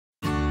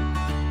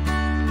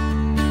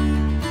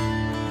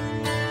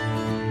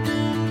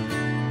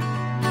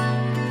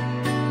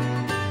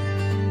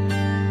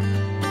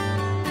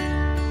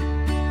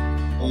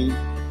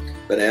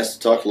Been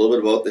asked to talk a little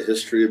bit about the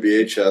history of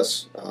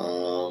BHS.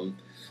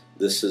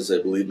 This is,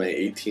 I believe, my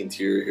 18th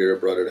year here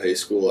at Brodhead High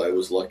School. I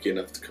was lucky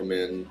enough to come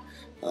in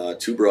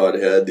to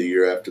Brodhead the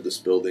year after this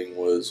building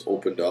was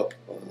opened up.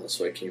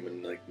 So I came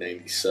in like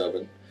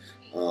 '97.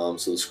 So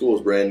the school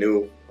was brand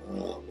new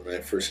when I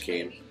first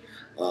came.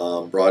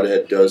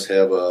 Brodhead does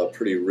have a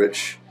pretty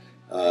rich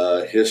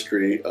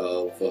history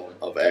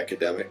of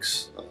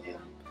academics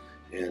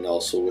and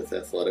also with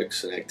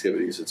athletics and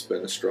activities. It's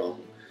been a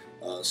strong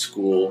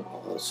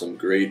school. Some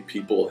great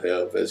people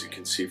have, as you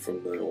can see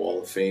from the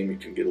Wall of Fame, you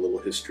can get a little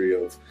history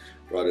of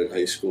Brodhead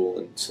High School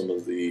and some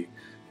of the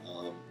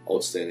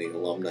outstanding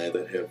alumni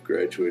that have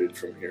graduated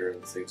from here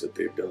and the things that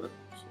they've done.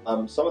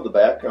 Some of the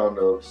background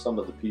of some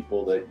of the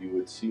people that you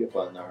would see up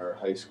on our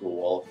high school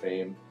Wall of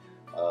Fame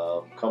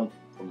come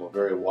from a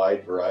very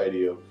wide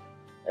variety of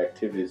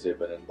activities they've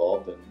been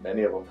involved in.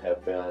 Many of them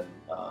have been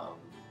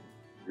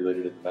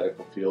related to the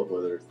medical field,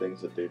 whether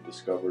things that they've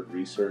discovered,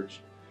 researched.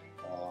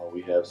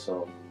 We have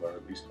some, or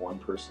at least one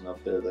person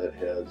up there that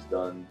has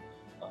done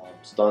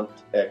stunt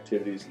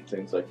activities and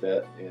things like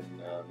that in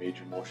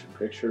major motion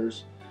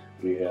pictures.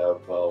 We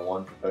have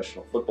one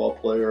professional football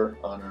player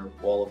on our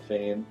Wall of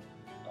Fame,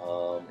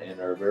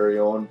 and our very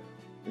own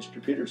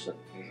Mr. Peterson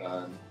is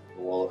on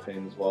the Wall of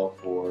Fame as well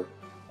for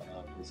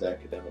his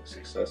academic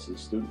success as a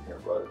student here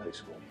at Brodhead High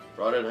School.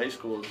 Brodhead High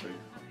School is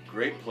a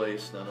great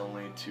place not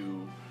only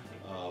to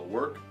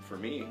work for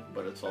me,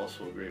 but it's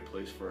also a great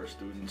place for our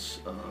students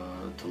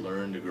to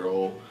learn, to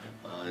grow,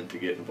 and to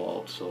get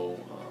involved. So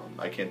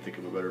I can't think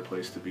of a better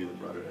place to be than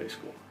Brodhead High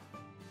School.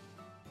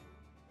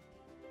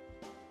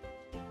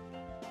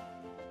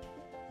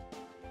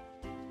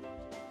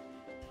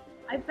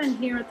 I've been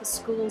here at the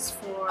schools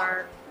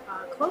for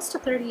close to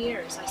 30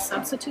 years. I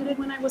substituted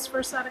when I was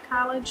first out of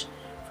college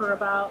for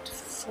about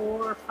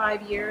 4 or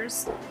 5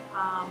 years,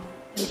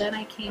 and then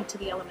I came to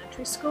the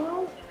elementary school,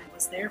 and I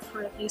was there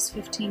for at least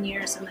 15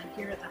 years, and then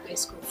here at the high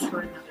school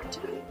for another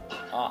 10.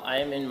 I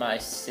am in my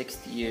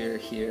 6th year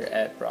here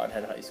at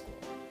Brodhead High School.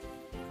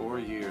 4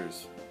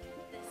 years.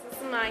 This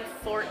is my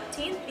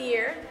 14th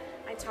year.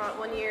 I taught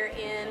 1 year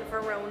in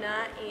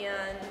Verona,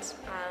 and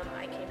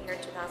I came here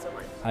in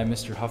 2001. I'm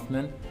Mr.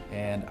 Huffman,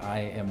 and I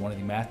am one of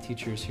the math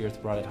teachers here at the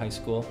Brodhead High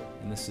School,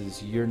 and this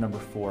is year number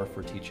 4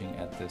 for teaching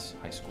at this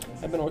high school.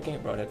 I've been working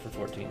at Brodhead for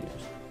 14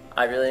 years.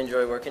 I really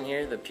enjoy working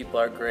here. The people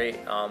are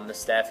great, the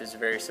staff is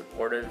very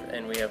supportive,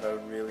 and we have a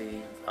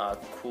really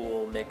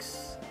cool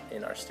mix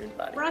in our student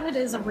body. Brodhead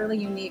is a really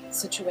unique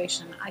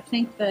situation. I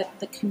think that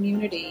the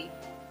community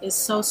is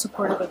so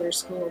supportive of their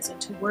schools,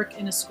 and to work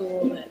in a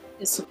school that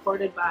is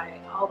supported by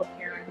all the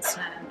parents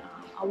and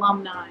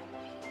alumni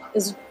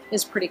is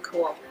pretty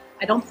cool.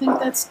 I don't think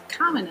that's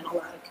common in a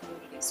lot of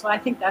communities, so I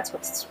think that's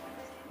what's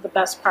the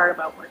best part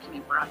about working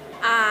in Brodhead.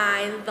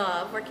 I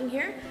love working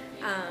here.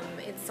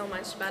 It's so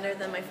much better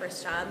than my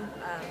first job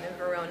in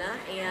Verona,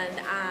 and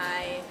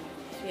I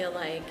feel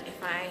like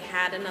if I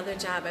had another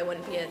job, I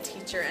wouldn't be a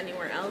teacher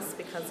anywhere else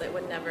because it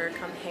would never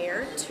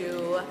compare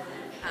to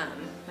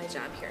my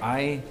job here.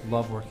 I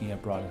love working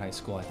at Brodhead High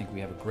School. I think we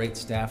have a great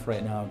staff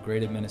right now,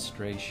 great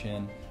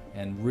administration,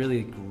 and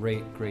really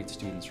great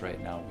students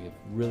right now. We have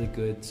really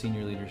good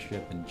senior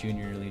leadership and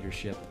junior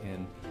leadership,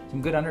 and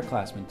some good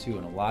underclassmen too,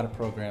 and a lot of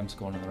programs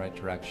going in the right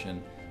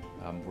direction.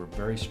 We're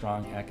very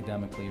strong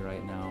academically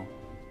right now.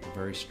 We're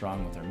very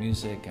strong with our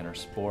music and our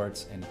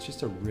sports, and it's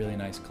just a really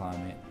nice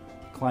climate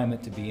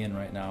to be in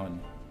right now, and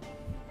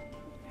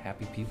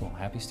happy people,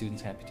 happy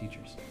students, happy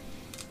teachers.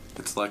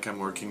 It's like I'm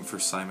working for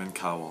Simon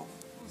Cowell.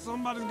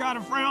 Somebody's got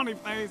a frowny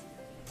face.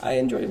 I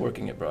enjoy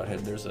working at Brodhead.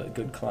 There's a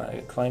good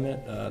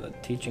climate. The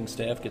teaching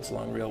staff gets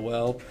along real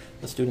well.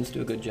 The students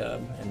do a good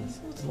job,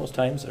 and most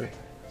times they're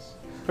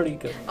pretty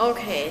good.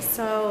 Okay,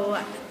 so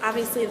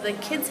obviously the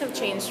kids have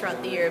changed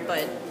throughout the year,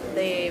 but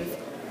they've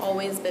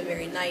always been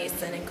very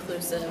nice and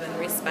inclusive and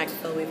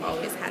respectful. We've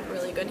always had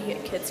really good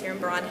kids here in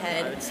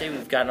Brodhead. I would say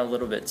we've gotten a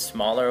little bit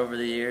smaller over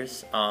the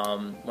years.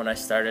 When I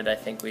started, I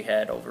think we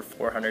had over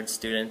 400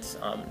 students.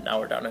 Now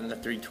we're down in the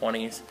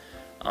 320s.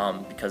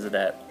 Because of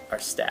that, our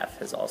staff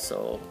has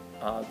also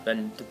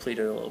been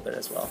depleted a little bit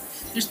as well.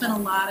 There's been a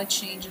lot of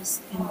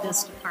changes in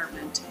this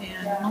department,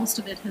 and most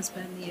of it has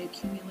been the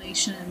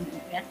accumulation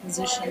and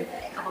acquisition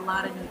of a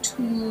lot of new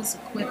tools,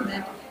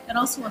 equipment. It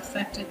also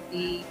affected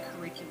the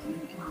curriculum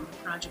and the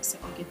projects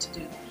that we get to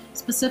do.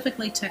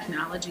 Specifically,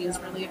 technology has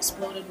really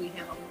exploded. We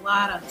have a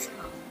lot of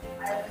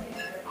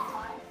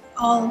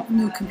all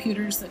new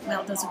computers that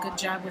Mel does a good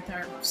job with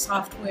our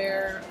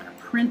software, our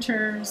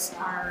printers,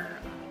 our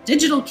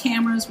digital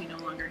cameras. We no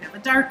longer have a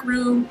dark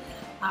room,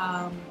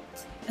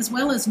 as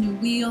well as new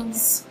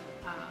wheels,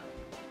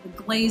 the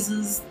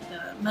glazes,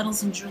 the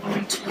metals and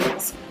jewelry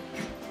tools.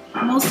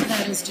 Most of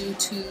that is due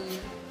to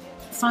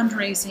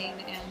fundraising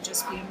and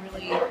just being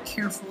really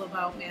careful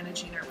about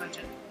managing our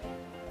budget.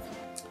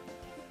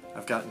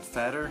 I've gotten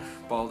fatter,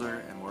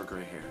 balder, and more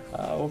gray hair.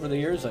 Over the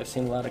years, I've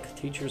seen a lot of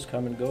teachers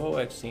come and go.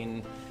 I've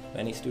seen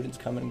many students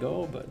come and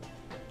go, but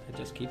it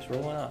just keeps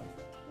rolling on.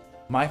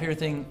 My favorite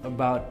thing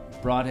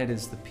about Brodhead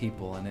is the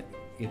people, and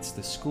it's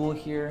the school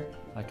here.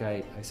 Like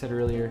I said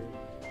earlier,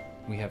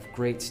 We have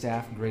great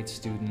staff and great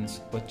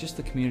students, but just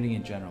the community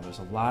in general. There's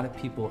a lot of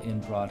people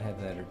in Brodhead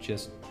that are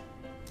just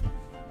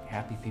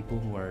happy people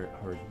who are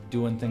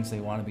doing things they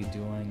want to be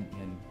doing,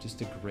 and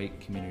just a great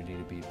community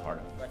to be a part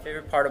of. My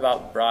favorite part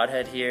about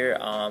Brodhead here,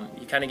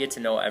 you kind of get to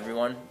know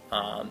everyone.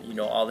 You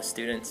know all the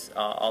students,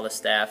 all the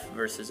staff,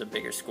 versus a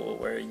bigger school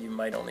where you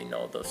might only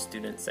know those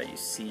students that you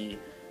see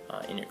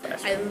in your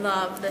classroom. I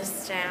love the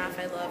staff.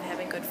 I love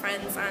having good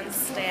friends on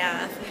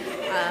staff.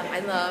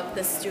 I love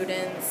the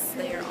students.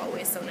 They are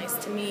always so nice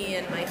to me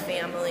and my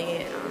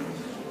family.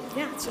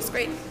 Yeah, it's just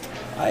great.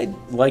 I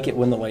like it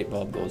when the light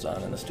bulb goes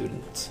on in the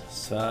students.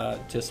 So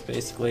just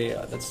basically,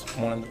 that's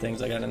one of the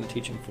things I got into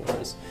teaching for,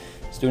 is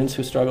students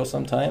who struggle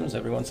sometimes.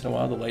 Every once in a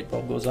while the light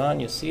bulb goes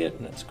on, you see it,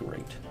 and it's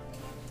great.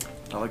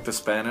 I like the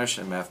Spanish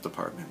and math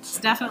departments.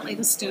 It's definitely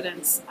the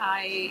students.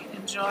 I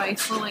enjoy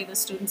fully the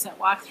students that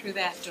walk through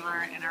that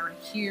door and are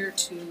here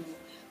to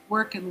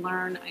work and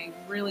learn. I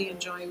really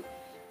enjoy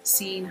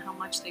seeing how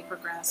much they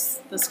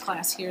progress. This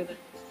class here that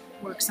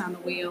works on the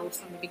wheel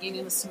from the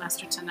beginning of the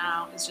semester to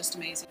now is just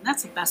amazing. And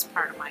that's the best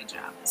part of my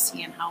job, is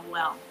seeing how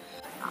well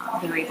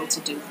they're able to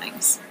do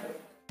things.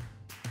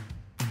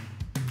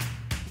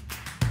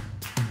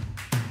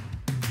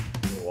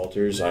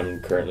 Walters.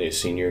 I'm currently a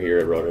senior here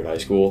at Brodhead High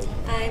School.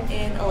 I'm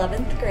in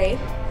 11th grade.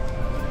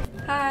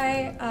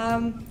 Hi,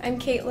 I'm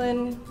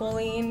Caitlin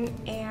Bulling,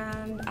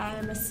 and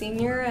I'm a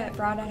senior at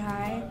Brodhead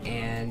High.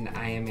 And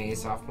I am a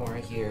sophomore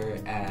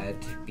here at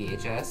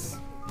BHS.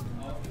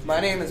 My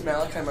name is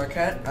Malachi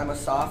Marquette. I'm a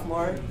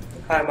sophomore.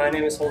 Hi, my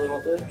name is Holden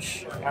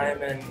Woodbridge. I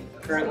am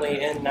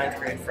currently in 9th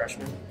grade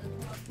freshman.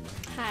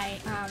 Hi,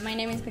 my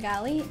name is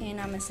Kylie, and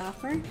I'm a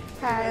sophomore.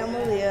 Hi, I'm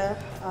Aaliyah.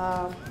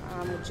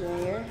 I'm a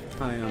junior.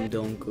 Hi, I'm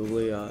Dylan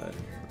Kugley.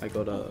 I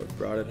go to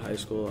Brodhead High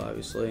School,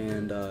 obviously,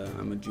 and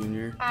I'm a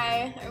junior.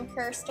 Hi, I'm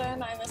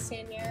Kirsten. I'm a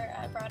senior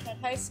at Brodhead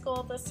High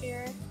School this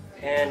year.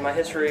 And my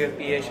history of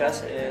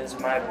BHS is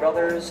my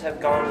brothers have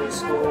gone to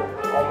school,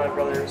 all my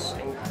brothers,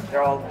 and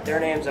their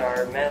names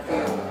are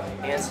Matthew,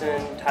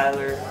 Anson,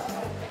 Tyler,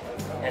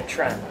 and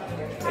Trent.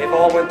 They've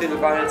all went through the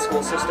Brodhead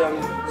school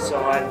system,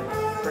 so I'm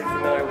pretty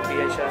familiar with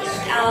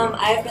BHS.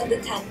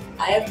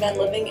 I have been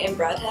living in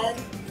Brodhead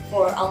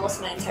for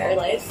almost my entire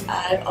life.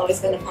 I've always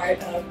been a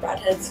part of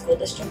Brodhead school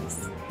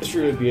districts.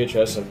 History of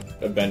BHS,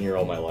 I've been here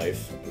all my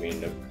life. I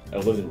mean,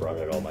 I've lived in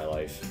Brodhead all my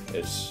life.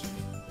 It's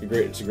a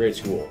great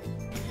school.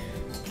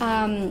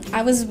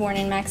 I was born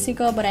in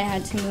Mexico, but I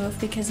had to move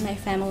because my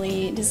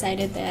family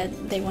decided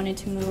that they wanted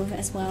to move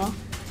as well.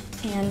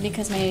 And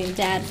because my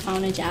dad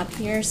found a job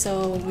here,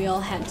 so we all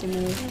had to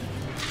move.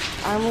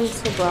 I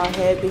moved to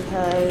Brodhead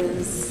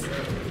because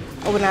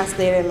when I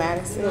stayed in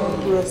Madison,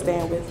 we were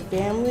staying with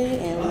family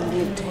and we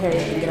needed to hurry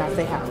and get out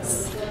the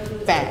house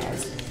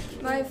fast.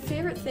 My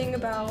favorite thing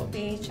about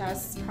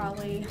BHS is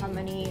probably how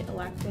many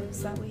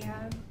electives that we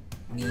have.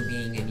 Me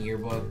being in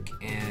yearbook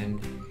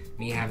and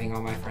me having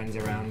all my friends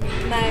around me.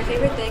 My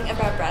favorite thing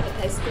about Brodhead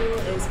High School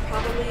is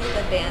probably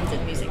the bands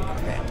and music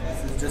program.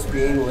 Just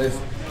being with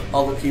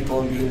all the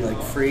people and being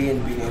like free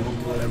and being able to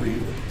do whatever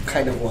you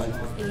kind of want.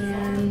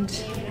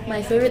 And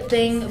my favorite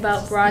thing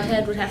about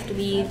Brodhead would have to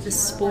be the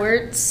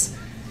sports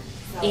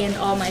and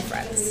all my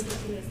friends.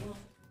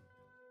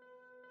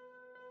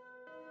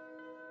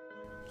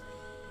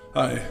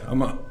 Hi,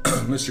 I'm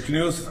Mr.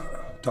 Knuth,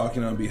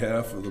 talking on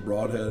behalf of the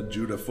Brodhead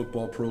Judah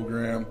football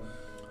program.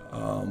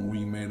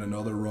 We made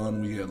another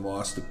run. We had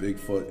lost to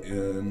Bigfoot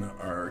in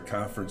our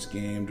conference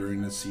game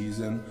during the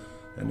season,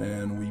 and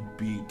then we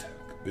beat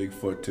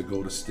Bigfoot to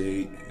go to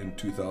state in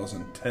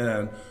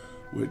 2010,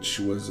 which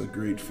was a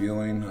great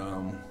feeling.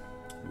 I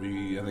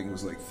think it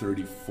was like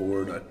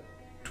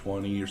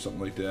 34-20 or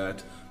something like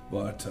that,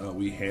 but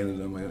we handed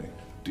them a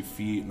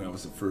defeat, and that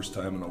was the first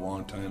time in a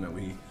long time that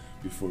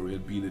before we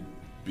had beat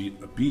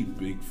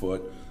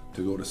Bigfoot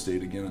to go to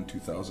state again in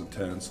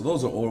 2010. So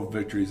those are all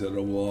victories that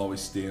will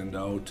always stand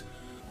out.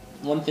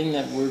 One thing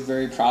that we're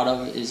very proud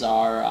of is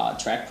our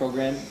track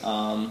program.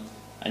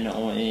 I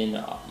know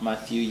in my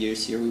few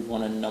years here we've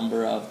won a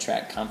number of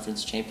track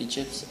conference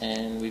championships,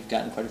 and we've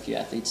gotten quite a few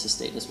athletes to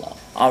state as well.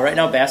 Right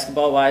now,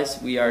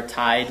 basketball-wise, we are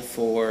tied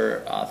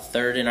for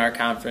third in our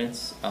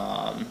conference.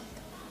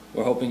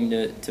 We're hoping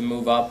to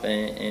move up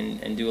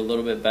and do a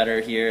little bit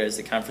better here as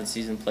the conference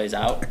season plays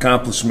out.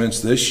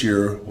 Accomplishments this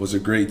year was a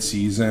great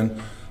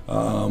season.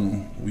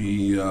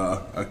 We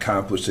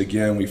accomplished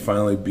again. We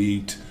finally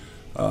beat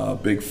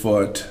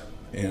Bigfoot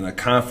in a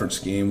conference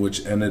game,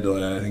 which ended,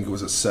 I think it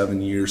was a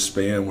 7-year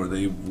span where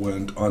they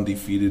went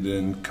undefeated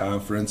in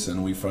conference,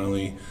 and we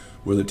finally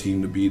were the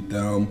team to beat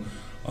them.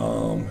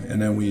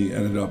 And then we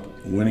ended up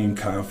winning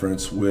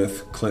conference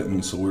with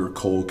Clinton, so we were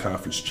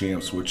co-conference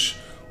champs, which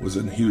was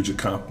a huge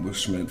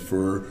accomplishment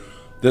for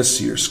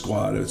this year's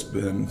squad. It's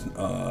been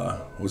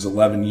was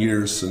 11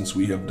 years since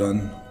we have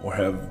done or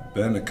have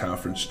been a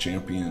conference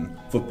champion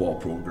football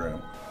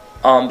program.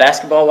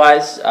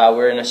 Basketball-wise,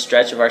 we're in a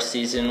stretch of our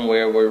season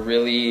where we're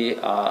really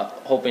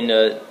hoping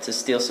to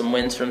steal some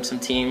wins from some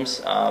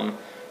teams,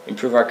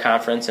 improve our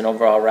conference and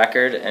overall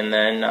record, and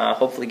then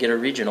hopefully get a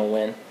regional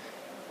win.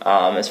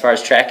 As far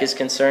as track is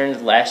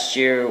concerned, last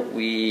year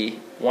we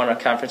won a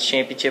conference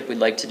championship. We'd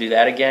like to do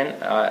that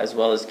again, as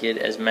well as get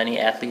as many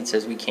athletes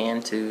as we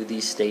can to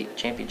the state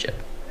championship.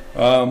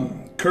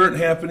 Current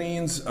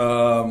happenings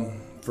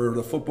for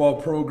the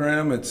football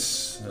program,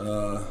 it's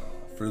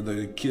for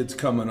the kids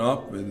coming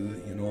up.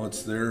 You know,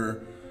 it's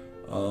their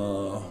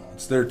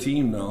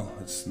team now.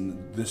 It's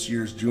this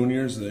year's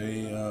juniors.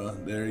 They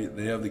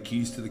have the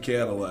keys to the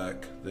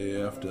Cadillac. They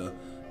have to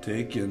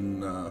take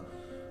and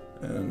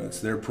it's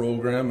their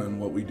program, and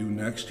what we do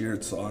next year,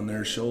 it's on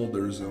their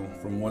shoulders. And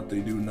from what they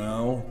do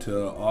now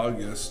to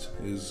August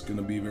is going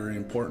to be very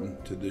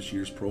important to this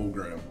year's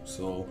program.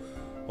 So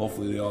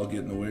hopefully they all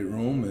get in the weight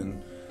room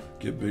and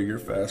get bigger,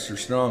 faster,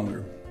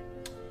 stronger.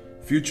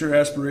 Future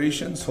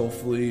aspirations,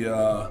 hopefully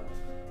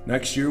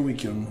next year we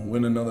can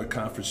win another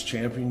conference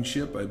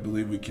championship. I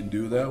believe we can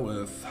do that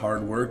with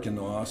hard work in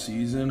the off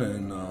season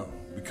and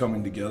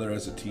coming together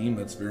as a team.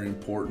 That's very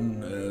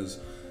important,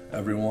 as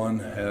everyone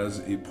has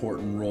an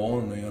important role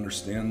and they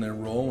understand their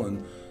role,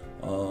 and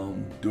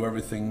do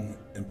everything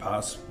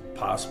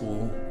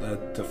possible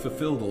to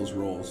fulfill those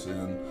roles.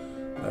 And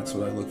that's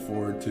what I look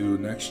forward to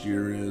next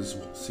year, is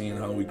seeing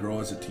how we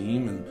grow as a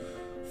team and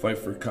fight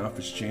for a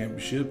conference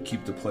championship,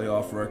 keep the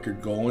playoff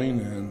record going,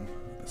 and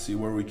see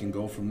where we can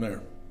go from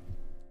there.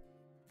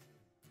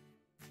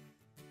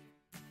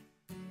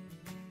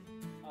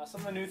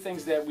 Some of the new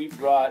things that we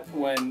brought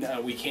when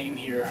we came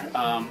here,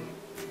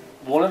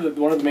 one of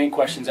the main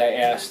questions I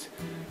asked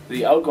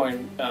the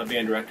outgoing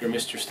band director,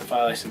 Mr.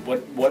 Stafali, I said,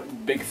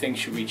 what big thing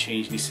should we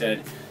change? And he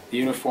said, the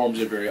uniforms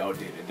are very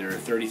outdated. They're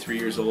 33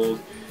 years old.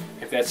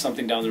 If that's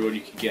something down the road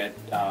you could get,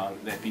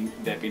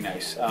 that'd be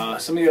nice.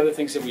 Some of the other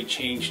things that we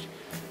changed,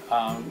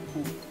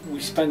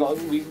 we've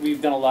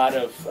done a lot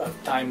of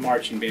time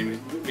marching band.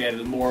 We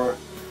added more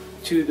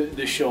to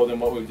the show than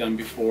what we've done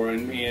before,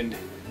 and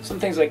some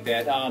things like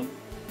that.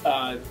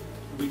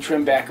 We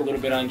trimmed back a little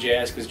bit on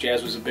jazz because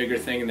jazz was a bigger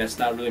thing, and that's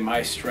not really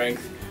my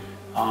strength.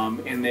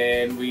 And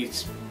then we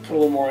put a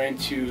little more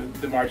into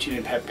the marching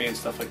and pep band,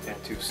 stuff like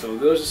that too. So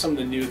those are some of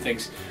the new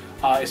things.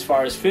 As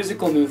far as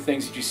physical new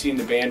things that you see in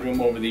the band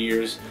room over the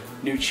years,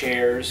 new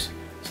chairs,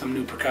 some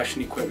new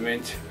percussion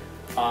equipment,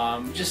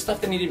 just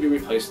stuff that needed to be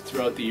replaced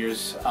throughout the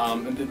years.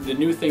 And the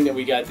new thing that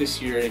we got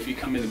this year, if you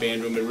come in the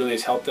band room, it really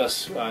has helped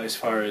us as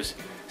far as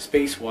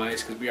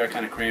space-wise, because we are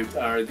kind of cramped,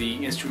 are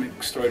the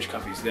instrument storage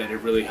cubbies that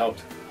have really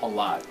helped a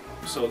lot.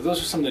 So those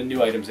are some of the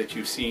new items that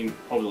you've seen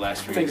over the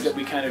last few years. Things that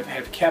we kind of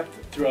have kept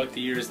throughout the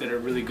years that are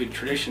really good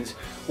traditions.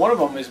 One of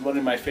them is one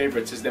of my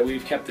favorites, is that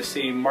we've kept the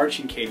same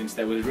marching cadence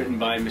that was written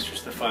by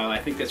Mr. Stafali. I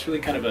think that's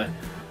really kind of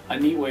a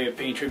neat way of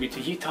paying tribute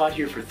to. He taught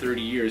here for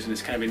 30 years, and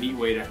it's kind of a neat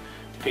way to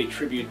pay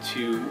tribute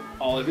to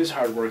all of his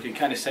hard work and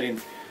kind of setting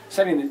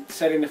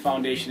the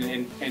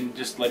foundation and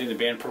just letting the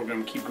band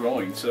program keep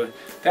growing. So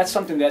that's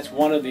something, that's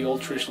one of the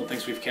old traditional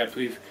things we've kept.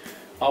 We've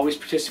always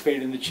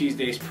participated in the Cheese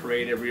Days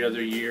parade every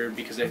other year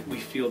because we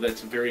feel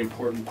that's a very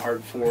important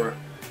part for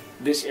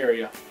this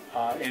area,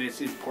 and it's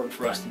important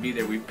for us to be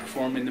there. We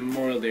perform in the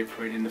Memorial Day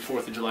parade, in the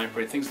 4th of July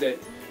parade, things that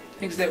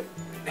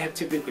have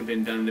typically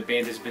been done, the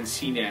band has been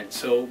seen at,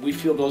 so we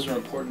feel those are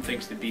important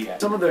things to be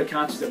at. Some of the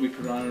concerts that we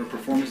put on, or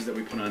performances that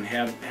we put on,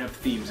 have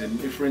themes, and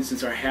for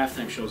instance our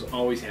halftime shows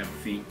always have a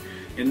theme,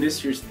 and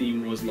this year's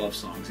theme was love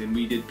songs, and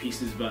we did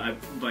pieces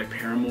by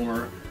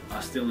Paramore,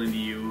 Still Into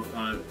You,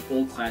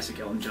 old classic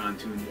Elton John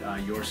tune,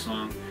 Your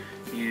Song,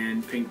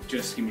 and Pink,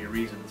 Just Give Me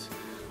Reasons.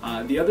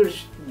 The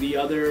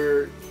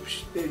other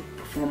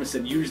performance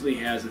that usually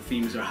has a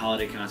theme is our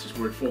holiday concerts,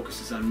 where it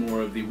focuses on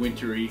more of the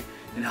wintry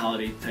and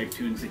holiday type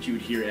tunes that you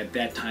would hear at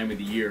that time of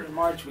the year. In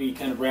March we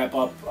kind of wrap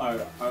up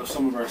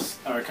some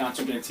of our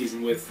concert band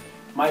season with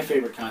my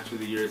favorite concert of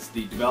the year. It's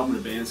the Development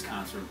of Bands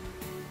concert,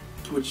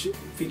 which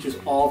features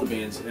all the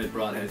bands at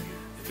Brodhead.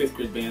 The 5th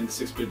grade band, the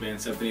 6th grade band,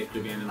 7th and 8th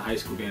grade band, and the high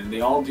school band. And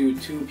they all do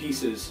 2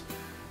 pieces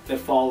that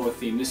follow a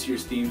theme. This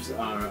year's themes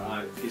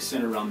is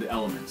centered around the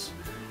elements.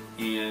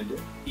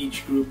 And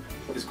each group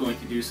is going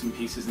to do some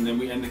pieces, and then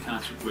we end the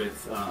concert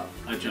with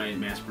a giant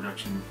mass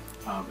production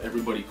of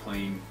everybody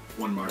playing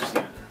one march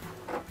together.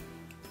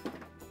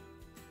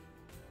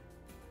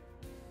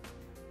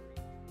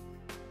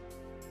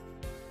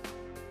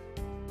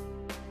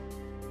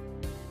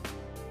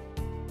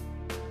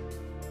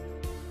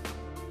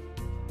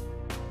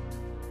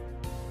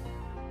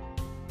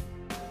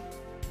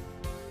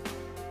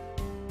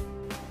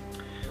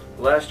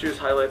 Last year's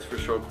highlights for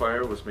show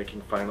choir was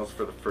making finals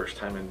for the first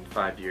time in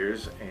 5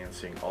 years and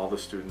seeing all the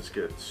students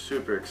get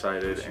super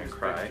excited and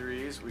cry.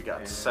 Victories. We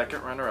got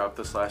second runner-up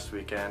this last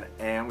weekend,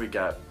 and we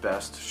got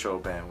best show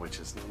band, which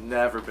has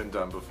never been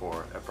done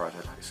before at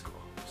Brodhead High School.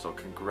 So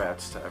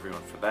congrats to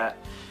everyone for that.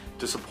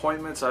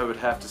 Disappointments, I would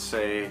have to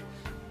say,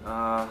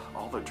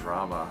 all the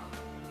drama.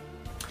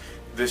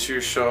 This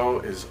year's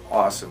show is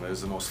awesome. It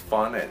is the most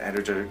fun and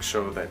energetic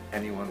show that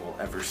anyone will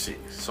ever see.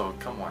 So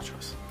come watch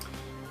us.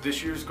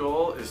 This year's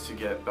goal is to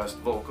get best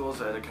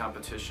vocals at a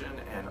competition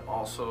and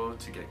also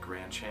to get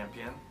grand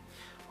champion.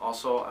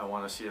 Also, I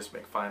want to see us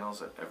make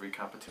finals at every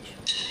competition.